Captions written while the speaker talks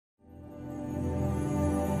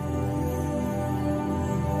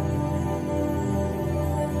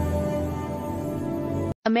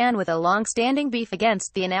man with a long-standing beef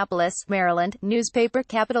against the Annapolis, Maryland, newspaper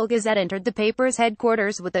Capital Gazette entered the paper's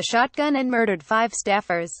headquarters with a shotgun and murdered 5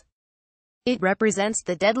 staffers. It represents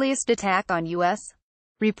the deadliest attack on U.S.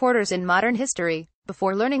 reporters in modern history.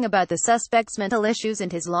 Before learning about the suspect's mental issues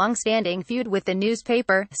and his long-standing feud with the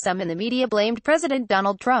newspaper, some in the media blamed President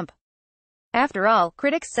Donald Trump. After all,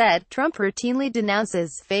 critics said, Trump routinely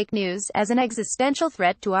denounces fake news as an existential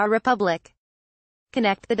threat to our republic.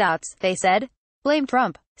 Connect the dots, they said. Blame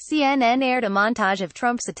Trump. CNN aired a montage of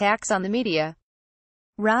Trump's attacks on the media.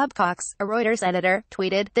 Rob Cox, a Reuters editor,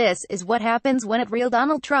 tweeted, "This is what happens when real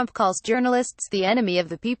Donald Trump calls journalists the enemy of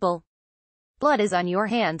the people. Blood is on your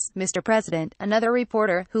hands, Mr. President." Another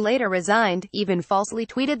reporter, who later resigned, even falsely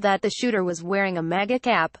tweeted that the shooter was wearing a MAGA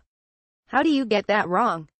cap. How do you get that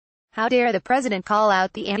wrong? How dare the president call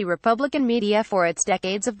out the anti-Republican media for its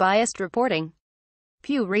decades of biased reporting?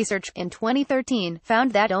 Pew Research, in 2013,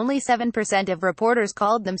 found that only 7% of reporters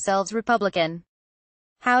called themselves Republican.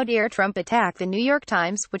 How dare Trump attack the New York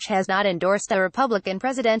Times, which has not endorsed a Republican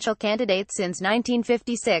presidential candidate since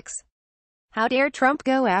 1956? How dare Trump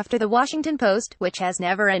go after the Washington Post, which has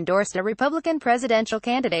never endorsed a Republican presidential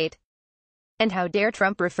candidate? And how dare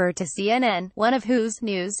Trump refer to CNN, one of whose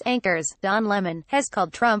news anchors, Don Lemon, has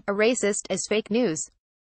called Trump a racist, as fake news?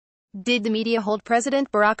 Did the media hold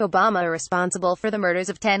President Barack Obama responsible for the murders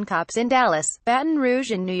of 10 cops in Dallas, Baton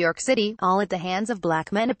Rouge and New York City, all at the hands of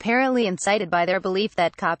black men apparently incited by their belief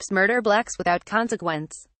that cops murder blacks without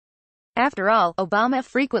consequence? After all, Obama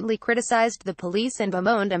frequently criticized the police and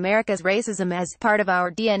bemoaned America's racism as part of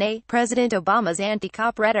our DNA. President Obama's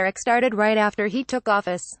anti-cop rhetoric started right after he took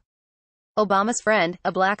office. Obama's friend,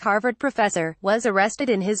 a black Harvard professor, was arrested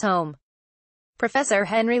in his home. Professor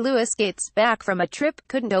Henry Louis Gates, back from a trip,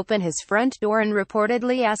 couldn't open his front door and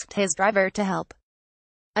reportedly asked his driver to help.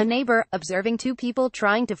 A neighbor, observing 2 people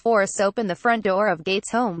trying to force open the front door of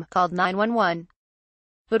Gates' home, called 911.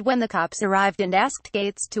 But when the cops arrived and asked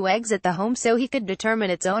Gates to exit the home so he could determine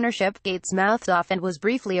its ownership, Gates mouthed off and was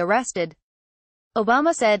briefly arrested.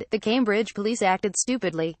 Obama said, "The Cambridge police acted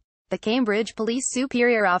stupidly. The Cambridge Police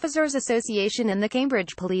Superior Officers Association and the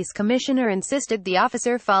Cambridge Police Commissioner insisted the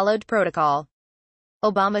officer followed protocol."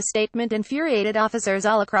 Obama's statement infuriated officers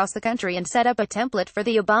all across the country and set up a template for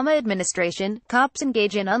the Obama administration. Cops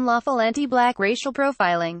engage in unlawful anti-black racial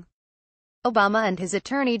profiling. Obama and his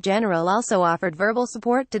attorney general also offered verbal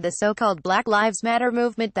support to the so-called Black Lives Matter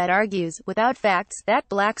movement that argues, without facts, that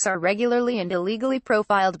blacks are regularly and illegally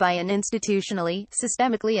profiled by an institutionally,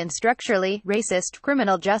 systemically and structurally racist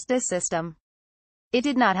criminal justice system. It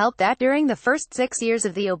did not help that during the first 6 years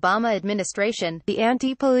of the Obama administration, the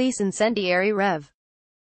anti-police incendiary Rev.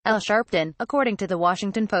 Al Sharpton, according to the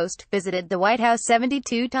Washington Post, visited the White House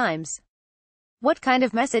 72 times. What kind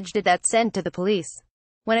of message did that send to the police?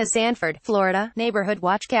 When a Sanford, Florida, neighborhood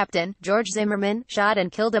watch captain, George Zimmerman, shot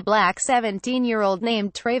and killed a black 17-year-old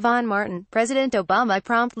named Trayvon Martin, President Obama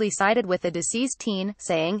promptly sided with the deceased teen,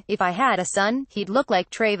 saying, "If I had a son, he'd look like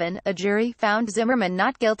Trayvon." A jury found Zimmerman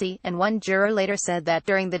not guilty, and one juror later said that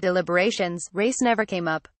during the deliberations, race never came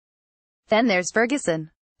up. Then there's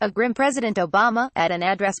Ferguson. A grim President Obama, at an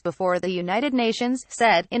address before the United Nations,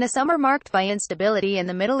 said, "In a summer marked by instability in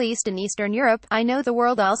the Middle East and Eastern Europe, I know the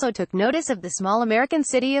world also took notice of the small American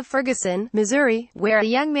city of Ferguson, Missouri, where a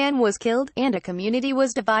young man was killed, and a community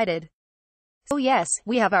was divided. So yes,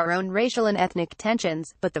 we have our own racial and ethnic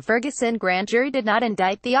tensions, but the Ferguson grand jury did not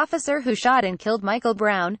indict the officer who shot and killed Michael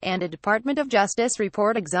Brown, and a Department of Justice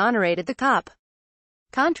report exonerated the cop."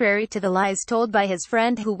 Contrary to the lies told by his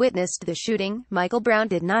friend who witnessed the shooting, Michael Brown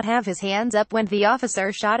did not have his hands up when the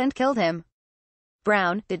officer shot and killed him.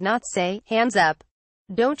 Brown did not say, "Hands up.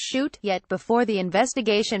 Don't shoot," yet before the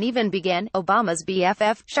investigation even began, Obama's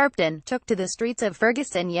BFF, Sharpton, took to the streets of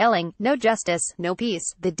Ferguson yelling, "No justice, no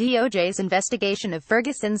peace." The DOJ's investigation of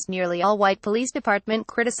Ferguson's nearly all-white police department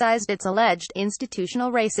criticized its alleged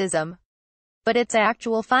institutional racism. But its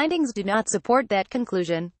actual findings do not support that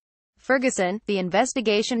conclusion. Ferguson, the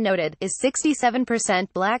investigation noted, is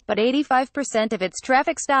 67% black, but 85% of its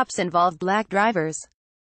traffic stops involve black drivers.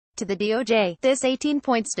 To the DOJ, this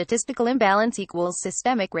 18-point statistical imbalance equals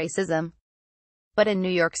systemic racism. But in New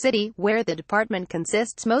York City, where the department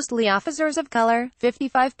consists mostly officers of color,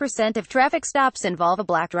 55% of traffic stops involve a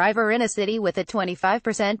black driver in a city with a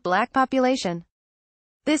 25% black population.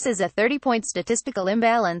 This is a 30-point statistical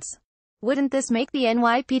imbalance. Wouldn't this make the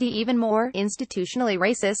NYPD even more institutionally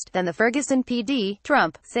racist than the Ferguson PD?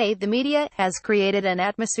 Trump, say the media, has created an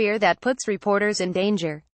atmosphere that puts reporters in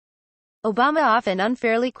danger. Obama often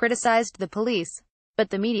unfairly criticized the police. But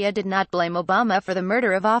the media did not blame Obama for the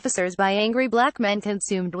murder of officers by angry black men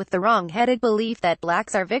consumed with the wrong-headed belief that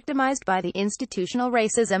blacks are victimized by the institutional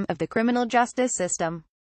racism of the criminal justice system.